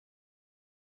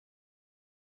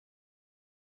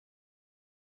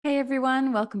Hey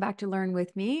everyone, welcome back to Learn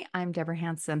With Me. I'm Deborah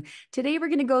Hanson. Today we're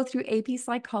going to go through AP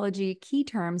Psychology key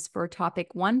terms for topic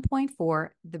 1.4,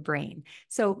 the brain.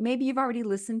 So maybe you've already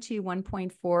listened to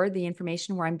 1.4, the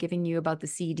information where I'm giving you about the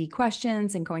CED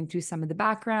questions and going through some of the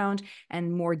background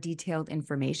and more detailed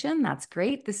information. That's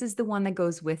great. This is the one that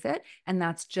goes with it, and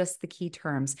that's just the key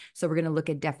terms. So we're going to look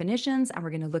at definitions and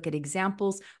we're going to look at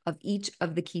examples of each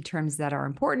of the key terms that are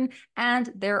important,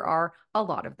 and there are a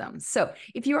lot of them. So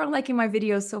if you are liking my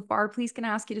videos so far, please can I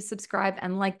ask you to subscribe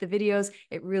and like the videos.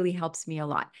 It really helps me a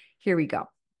lot. Here we go.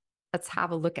 Let's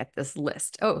have a look at this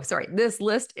list. Oh, sorry, this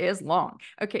list is long.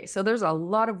 Okay, so there's a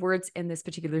lot of words in this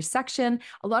particular section,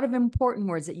 a lot of important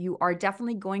words that you are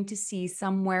definitely going to see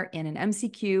somewhere in an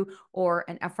MCQ or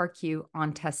an FRQ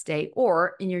on test day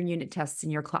or in your unit tests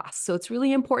in your class. So it's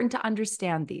really important to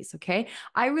understand these, okay?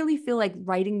 I really feel like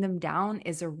writing them down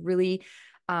is a really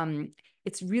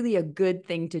it's really a good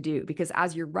thing to do because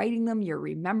as you're writing them, you're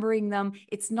remembering them.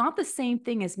 It's not the same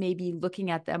thing as maybe looking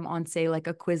at them on, say, like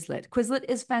a Quizlet. Quizlet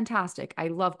is fantastic. I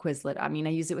love Quizlet. I mean, I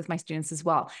use it with my students as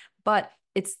well. But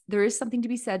there is something to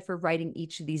be said for writing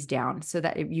each of these down so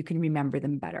that you can remember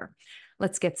them better.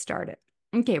 Let's get started.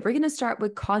 Okay, we're going to start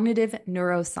with cognitive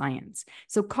neuroscience.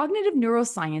 So, cognitive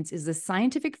neuroscience is the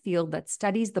scientific field that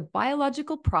studies the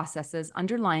biological processes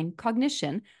underlying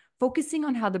cognition, focusing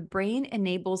on how the brain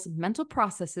enables mental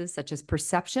processes such as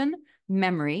perception,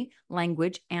 memory,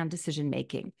 language, and decision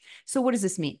making. So, what does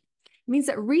this mean? It means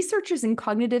that researchers in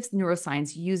cognitive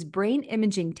neuroscience use brain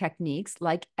imaging techniques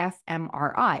like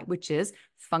fMRI, which is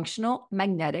functional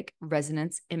magnetic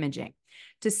resonance imaging,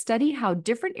 to study how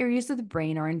different areas of the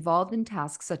brain are involved in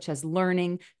tasks such as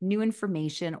learning, new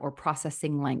information, or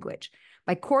processing language.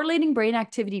 By correlating brain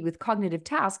activity with cognitive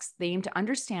tasks, they aim to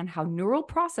understand how neural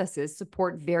processes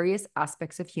support various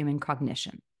aspects of human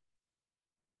cognition.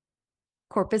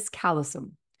 Corpus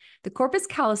callosum. The corpus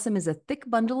callosum is a thick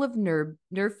bundle of nerve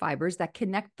fibers that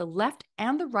connect the left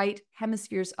and the right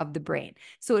hemispheres of the brain.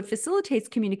 So it facilitates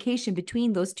communication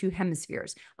between those two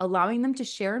hemispheres, allowing them to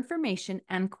share information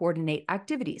and coordinate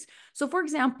activities. So, for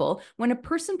example, when a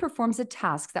person performs a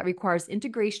task that requires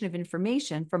integration of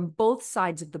information from both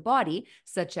sides of the body,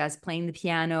 such as playing the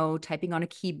piano, typing on a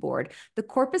keyboard, the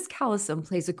corpus callosum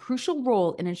plays a crucial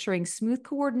role in ensuring smooth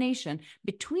coordination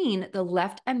between the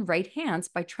left and right hands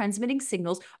by transmitting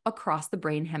signals across the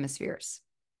brain hemispheres.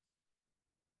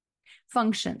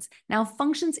 Functions. Now,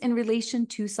 functions in relation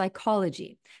to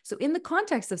psychology. So, in the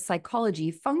context of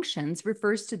psychology, functions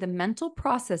refers to the mental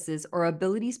processes or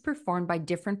abilities performed by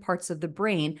different parts of the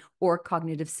brain or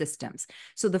cognitive systems.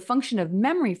 So, the function of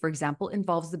memory, for example,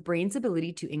 involves the brain's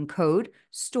ability to encode,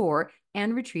 store,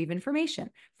 and retrieve information.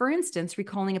 For instance,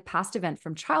 recalling a past event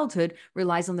from childhood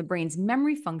relies on the brain's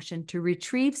memory function to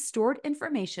retrieve stored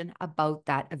information about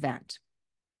that event.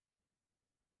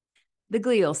 The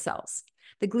glial cells.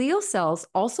 The glial cells,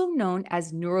 also known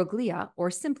as neuroglia or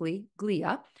simply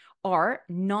glia, are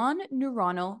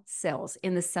non-neuronal cells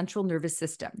in the central nervous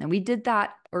system. And we did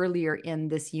that earlier in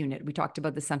this unit. We talked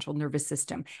about the central nervous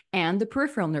system and the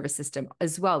peripheral nervous system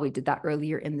as well. We did that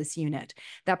earlier in this unit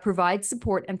that provides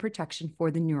support and protection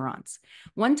for the neurons.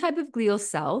 One type of glial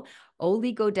cell,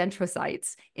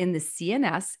 oligodendrocytes in the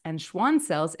CNS and Schwann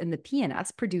cells in the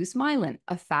PNS, produce myelin,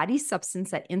 a fatty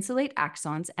substance that insulates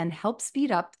axons and helps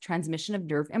speed up the transmission of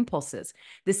nerve impulses.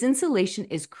 This insulation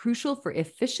is crucial for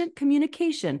efficient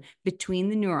communication between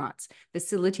the neurons,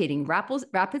 facilitating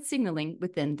rapid signaling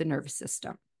within the nervous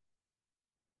system.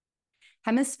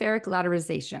 Hemispheric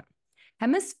lateralization.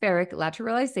 Hemispheric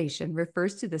lateralization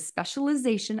refers to the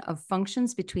specialization of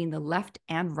functions between the left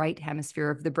and right hemisphere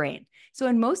of the brain. So,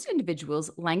 in most individuals,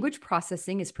 language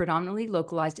processing is predominantly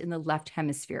localized in the left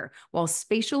hemisphere, while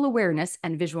spatial awareness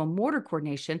and visual motor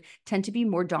coordination tend to be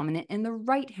more dominant in the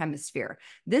right hemisphere.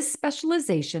 This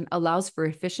specialization allows for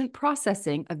efficient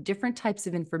processing of different types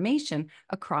of information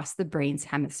across the brain's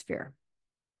hemisphere.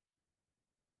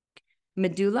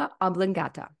 Medulla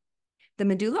oblongata. The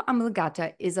medulla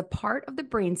oblongata is a part of the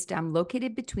brainstem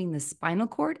located between the spinal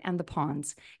cord and the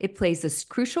pons. It plays a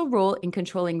crucial role in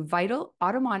controlling vital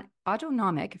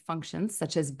autonomic functions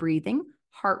such as breathing,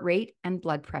 heart rate, and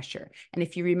blood pressure. And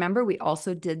if you remember, we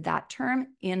also did that term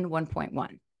in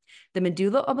 1.1. The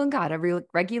medulla oblongata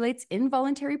regulates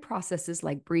involuntary processes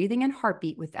like breathing and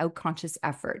heartbeat without conscious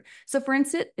effort. So, for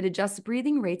instance, it adjusts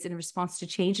breathing rates in response to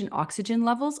change in oxygen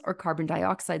levels or carbon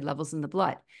dioxide levels in the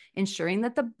blood, ensuring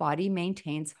that the body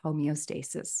maintains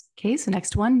homeostasis. Okay, so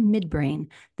next one, midbrain.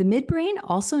 The midbrain,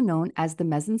 also known as the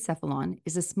mesencephalon,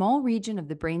 is a small region of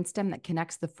the brainstem that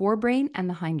connects the forebrain and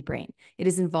the hindbrain. It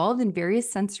is involved in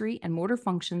various sensory and motor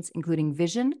functions, including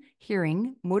vision,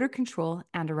 hearing, motor control,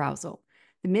 and arousal.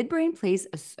 The midbrain plays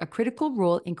a critical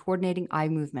role in coordinating eye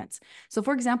movements. So,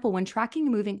 for example, when tracking a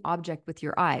moving object with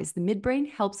your eyes, the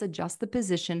midbrain helps adjust the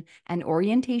position and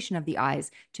orientation of the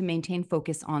eyes to maintain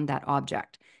focus on that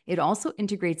object. It also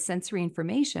integrates sensory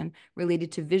information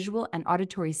related to visual and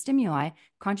auditory stimuli,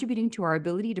 contributing to our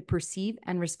ability to perceive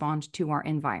and respond to our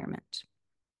environment.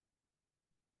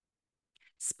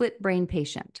 Split brain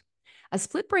patient. A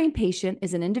split brain patient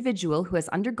is an individual who has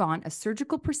undergone a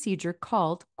surgical procedure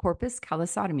called corpus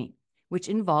callosotomy, which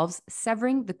involves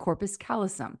severing the corpus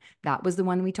callosum. That was the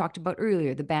one we talked about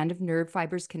earlier, the band of nerve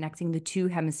fibers connecting the two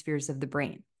hemispheres of the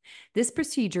brain. This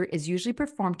procedure is usually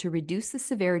performed to reduce the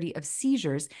severity of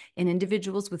seizures in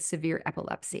individuals with severe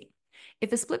epilepsy.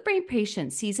 If a split brain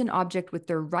patient sees an object with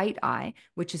their right eye,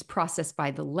 which is processed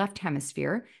by the left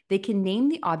hemisphere, they can name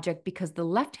the object because the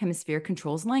left hemisphere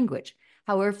controls language.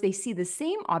 However, if they see the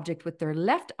same object with their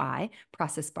left eye,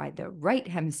 processed by the right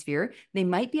hemisphere, they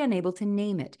might be unable to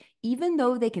name it. Even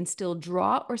though they can still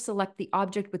draw or select the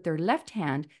object with their left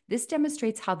hand, this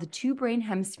demonstrates how the two brain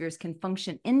hemispheres can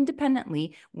function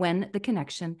independently when the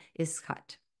connection is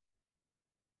cut.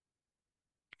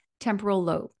 Temporal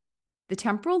lobe. The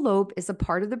temporal lobe is a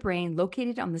part of the brain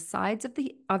located on the sides of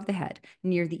the head,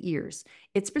 near the ears.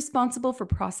 It's responsible for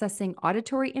processing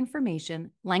auditory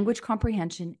information, language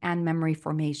comprehension, and memory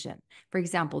formation. For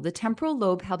example, the temporal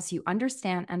lobe helps you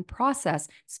understand and process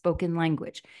spoken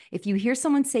language. If you hear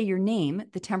someone say your name,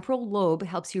 the temporal lobe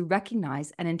helps you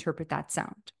recognize and interpret that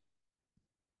sound.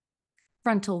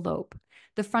 Frontal lobe.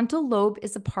 The frontal lobe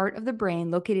is a part of the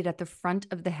brain located at the front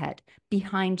of the head,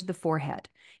 behind the forehead.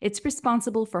 It's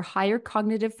responsible for higher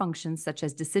cognitive functions such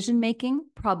as decision-making,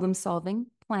 problem-solving,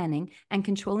 planning, and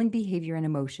controlling behavior and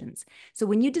emotions. So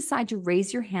when you decide to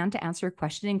raise your hand to answer a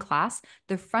question in class,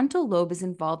 the frontal lobe is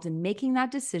involved in making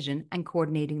that decision and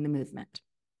coordinating the movement.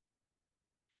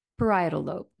 Parietal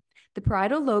lobe. The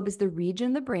parietal lobe is the region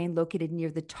of the brain located near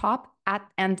the top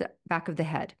and back of the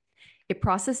head. It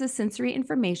processes sensory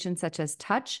information such as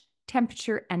touch,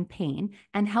 temperature, and pain,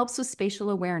 and helps with spatial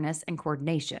awareness and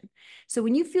coordination. So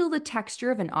when you feel the texture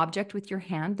of an object with your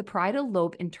hand, the parietal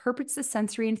lobe interprets the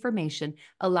sensory information,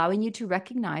 allowing you to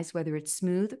recognize whether it's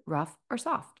smooth, rough, or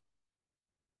soft.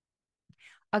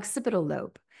 Occipital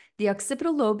lobe. The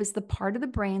occipital lobe is the part of the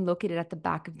brain located at the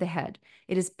back of the head.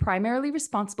 It is primarily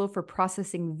responsible for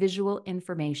processing visual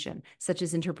information, such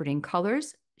as interpreting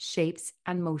colors, shapes,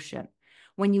 and motion.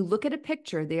 When you look at a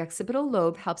picture, the occipital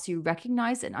lobe helps you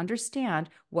recognize and understand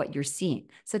what you're seeing,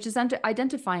 such as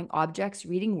identifying objects,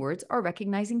 reading words, or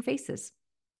recognizing faces.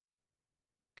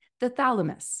 The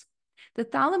thalamus. The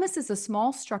thalamus is a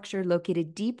small structure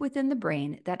located deep within the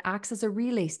brain that acts as a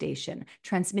relay station,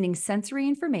 transmitting sensory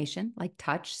information like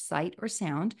touch, sight, or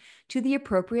sound to the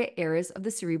appropriate areas of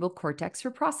the cerebral cortex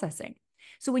for processing.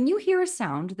 So when you hear a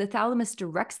sound, the thalamus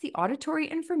directs the auditory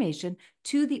information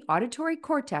to the auditory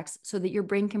cortex so that your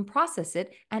brain can process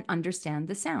it and understand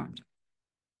the sound.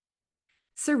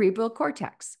 Cerebral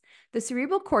cortex. The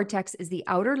cerebral cortex is the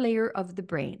outer layer of the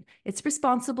brain. It's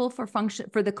responsible for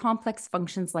the complex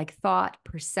functions like thought,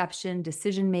 perception,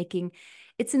 decision-making.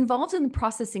 It's involved in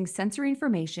processing sensory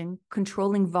information,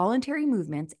 controlling voluntary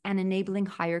movements, and enabling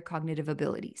higher cognitive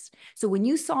abilities. So when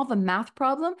you solve a math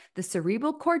problem, the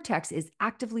cerebral cortex is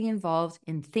actively involved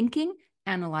in thinking,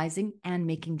 analyzing, and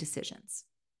making decisions.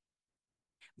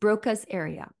 Broca's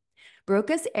area.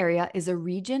 Broca's area is a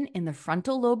region in the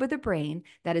frontal lobe of the brain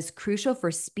that is crucial for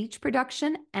speech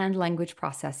production and language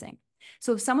processing.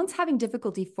 So if someone's having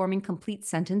difficulty forming complete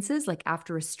sentences, like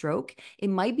after a stroke, it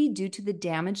might be due to the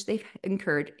damage they've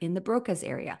incurred in the Broca's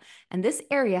area. And this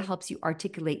area helps you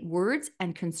articulate words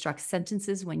and construct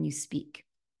sentences when you speak.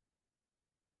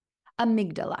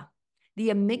 Amygdala. The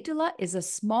amygdala is a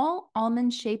small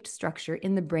almond-shaped structure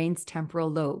in the brain's temporal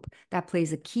lobe that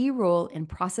plays a key role in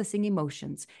processing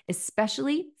emotions,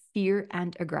 especially fear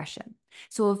and aggression.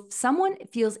 So if someone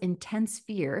feels intense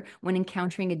fear when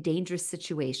encountering a dangerous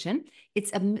situation,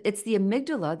 it's the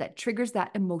amygdala that triggers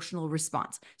that emotional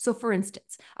response. So for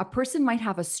instance, a person might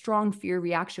have a strong fear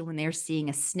reaction when they're seeing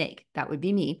a snake, that would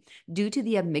be me, due to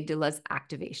the amygdala's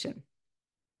activation.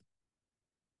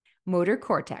 Motor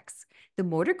cortex. The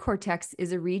motor cortex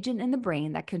is a region in the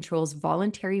brain that controls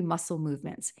voluntary muscle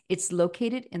movements. It's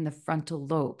located in the frontal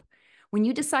lobe. When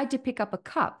you decide to pick up a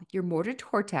cup, your motor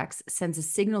cortex sends a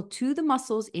signal to the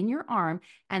muscles in your arm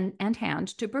and hand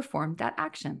to perform that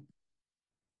action.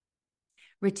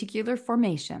 Reticular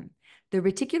formation. The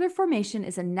reticular formation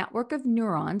is a network of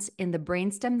neurons in the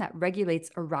brainstem that regulates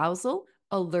arousal,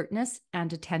 alertness,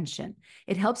 and attention.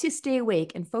 It helps you stay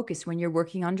awake and focus when you're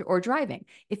working on or driving.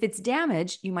 If it's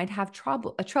damaged, you might have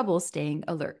trouble staying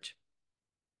alert.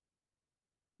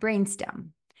 Brainstem.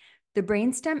 The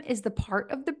brainstem is the part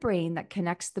of the brain that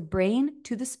connects the brain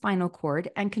to the spinal cord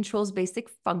and controls basic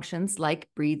functions like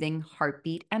breathing,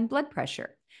 heartbeat, and blood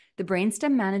pressure. The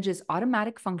brainstem manages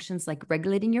automatic functions like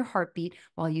regulating your heartbeat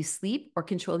while you sleep or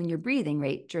controlling your breathing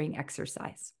rate during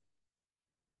exercise.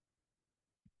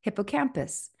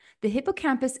 Hippocampus. The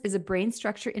hippocampus is a brain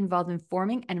structure involved in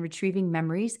forming and retrieving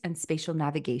memories and spatial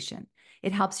navigation.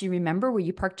 It helps you remember where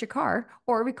you parked your car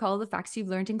or recall the facts you've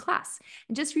learned in class.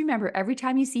 And just remember, every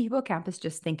time you see hippocampus,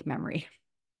 just think memory.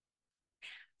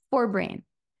 Forebrain.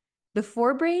 The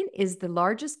forebrain is the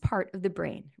largest part of the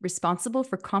brain, responsible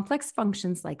for complex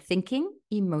functions like thinking,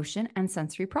 emotion, and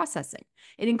sensory processing.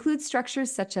 It includes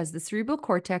structures such as the cerebral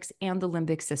cortex and the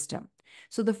limbic system.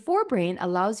 So the forebrain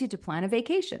allows you to plan a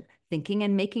vacation, thinking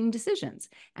and making decisions,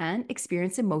 and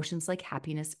experience emotions like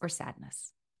happiness or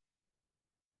sadness.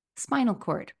 Spinal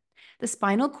cord. The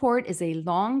spinal cord is a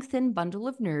long, thin bundle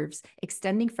of nerves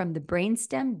extending from the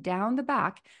brainstem down the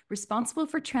back, responsible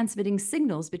for transmitting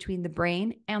signals between the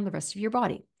brain and the rest of your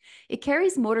body. It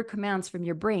carries motor commands from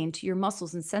your brain to your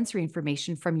muscles and sensory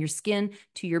information from your skin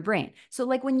to your brain. So,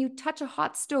 like when you touch a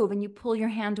hot stove and you pull your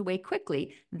hand away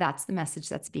quickly, that's the message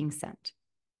that's being sent.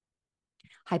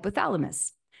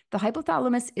 Hypothalamus. The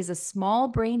hypothalamus is a small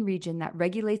brain region that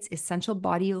regulates essential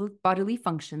bodily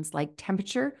functions like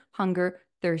temperature, hunger,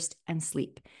 thirst, and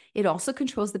sleep. It also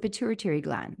controls the pituitary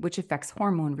gland, which affects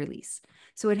hormone release.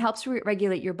 So it helps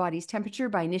regulate your body's temperature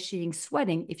by initiating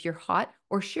sweating if you're hot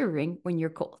or shivering when you're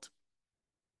cold.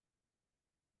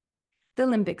 The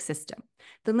limbic system.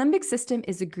 The limbic system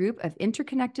is a group of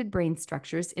interconnected brain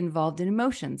structures involved in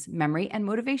emotions, memory, and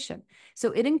motivation.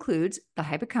 So it includes the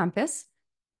hippocampus,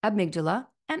 amygdala,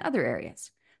 and other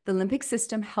areas. The limbic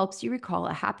system helps you recall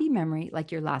a happy memory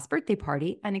like your last birthday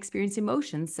party and experience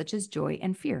emotions such as joy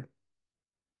and fear.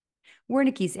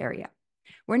 Wernicke's area.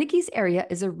 Wernicke's area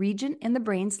is a region in the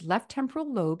brain's left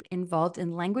temporal lobe involved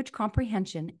in language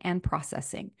comprehension and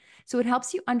processing. So it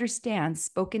helps you understand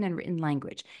spoken and written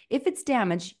language. If it's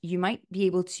damaged, you might be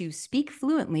able to speak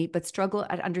fluently, but struggle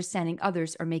at understanding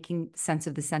others or making sense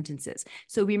of the sentences.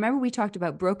 So remember, we talked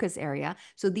about Broca's area.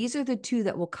 So these are the two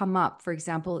that will come up, for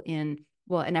example, in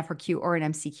an FRQ or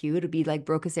an MCQ. It'll be like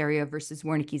Broca's area versus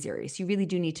Wernicke's area. So you really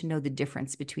do need to know the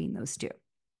difference between those two.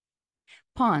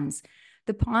 Pons.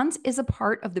 The pons is a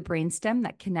part of the brainstem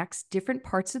that connects different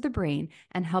parts of the brain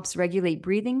and helps regulate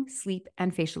breathing, sleep,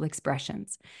 and facial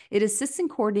expressions. It assists in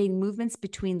coordinating movements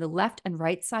between the left and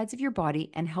right sides of your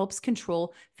body and helps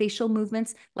control facial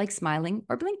movements like smiling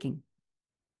or blinking.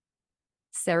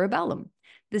 Cerebellum.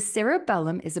 The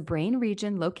cerebellum is a brain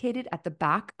region located at the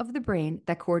back of the brain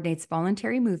that coordinates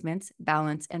voluntary movements,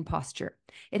 balance, and posture.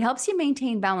 It helps you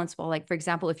maintain balance while, like, for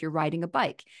example, if you're riding a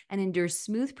bike, and endures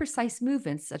smooth, precise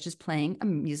movements such as playing a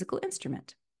musical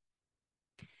instrument.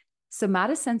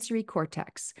 Somatosensory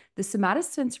cortex. The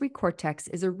somatosensory cortex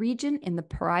is a region in the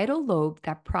parietal lobe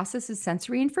that processes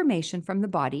sensory information from the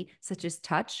body, such as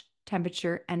touch,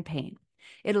 temperature, and pain.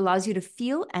 It allows you to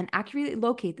feel and accurately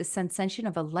locate the sensation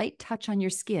of a light touch on your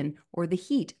skin or the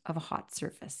heat of a hot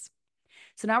surface.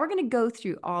 So now we're going to go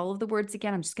through all of the words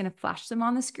again. I'm just going to flash them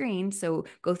on the screen. So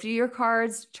go through your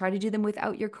cards, try to do them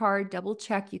without your card, double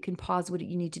check. You can pause what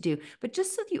you need to do, but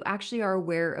just so that you actually are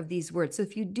aware of these words. So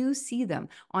if you do see them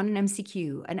on an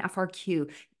MCQ, an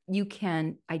FRQ, you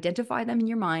can identify them in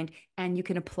your mind and you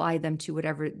can apply them to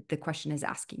whatever the question is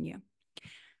asking you.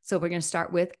 So we're going to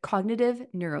start with cognitive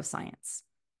neuroscience.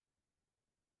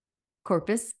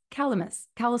 Corpus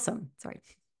callosum,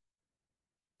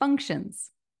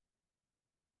 Functions.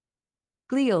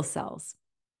 Glial cells.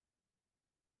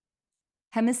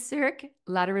 Hemispheric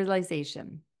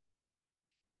lateralization.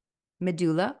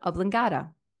 Medulla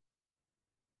oblongata.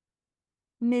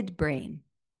 Midbrain.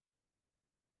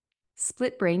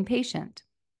 Split brain patient.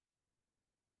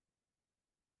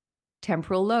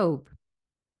 Temporal lobe.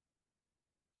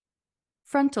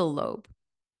 Frontal lobe.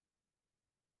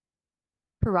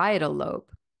 Parietal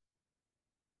lobe.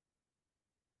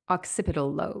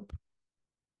 Occipital lobe.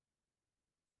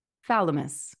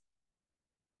 Thalamus.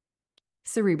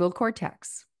 Cerebral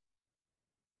cortex.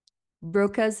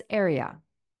 Broca's area.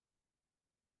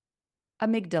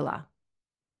 Amygdala.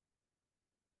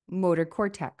 Motor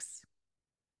cortex.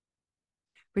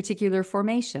 Reticular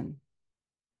formation.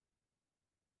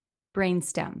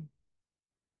 Brainstem.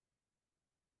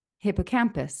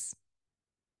 Hippocampus.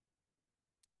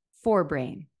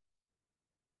 Forebrain.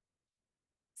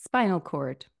 Spinal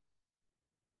cord.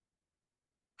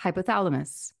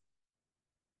 Hypothalamus.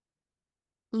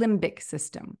 Limbic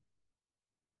system.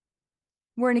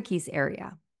 Wernicke's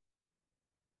area.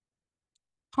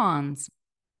 Pons.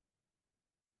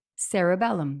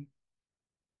 Cerebellum.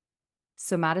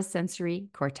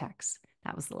 somatosensory cortex.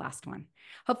 That was the last one.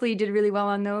 Hopefully you did really well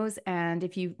on those. And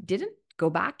if you didn't, go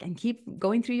back and keep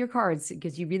going through your cards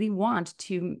because you really want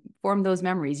to form those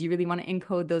memories. You really want to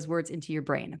encode those words into your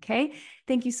brain, okay?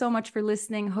 Thank you so much for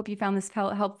listening. Hope you found this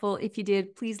helpful. If you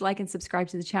did, please like and subscribe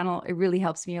to the channel. It really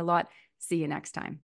helps me a lot. See you next time.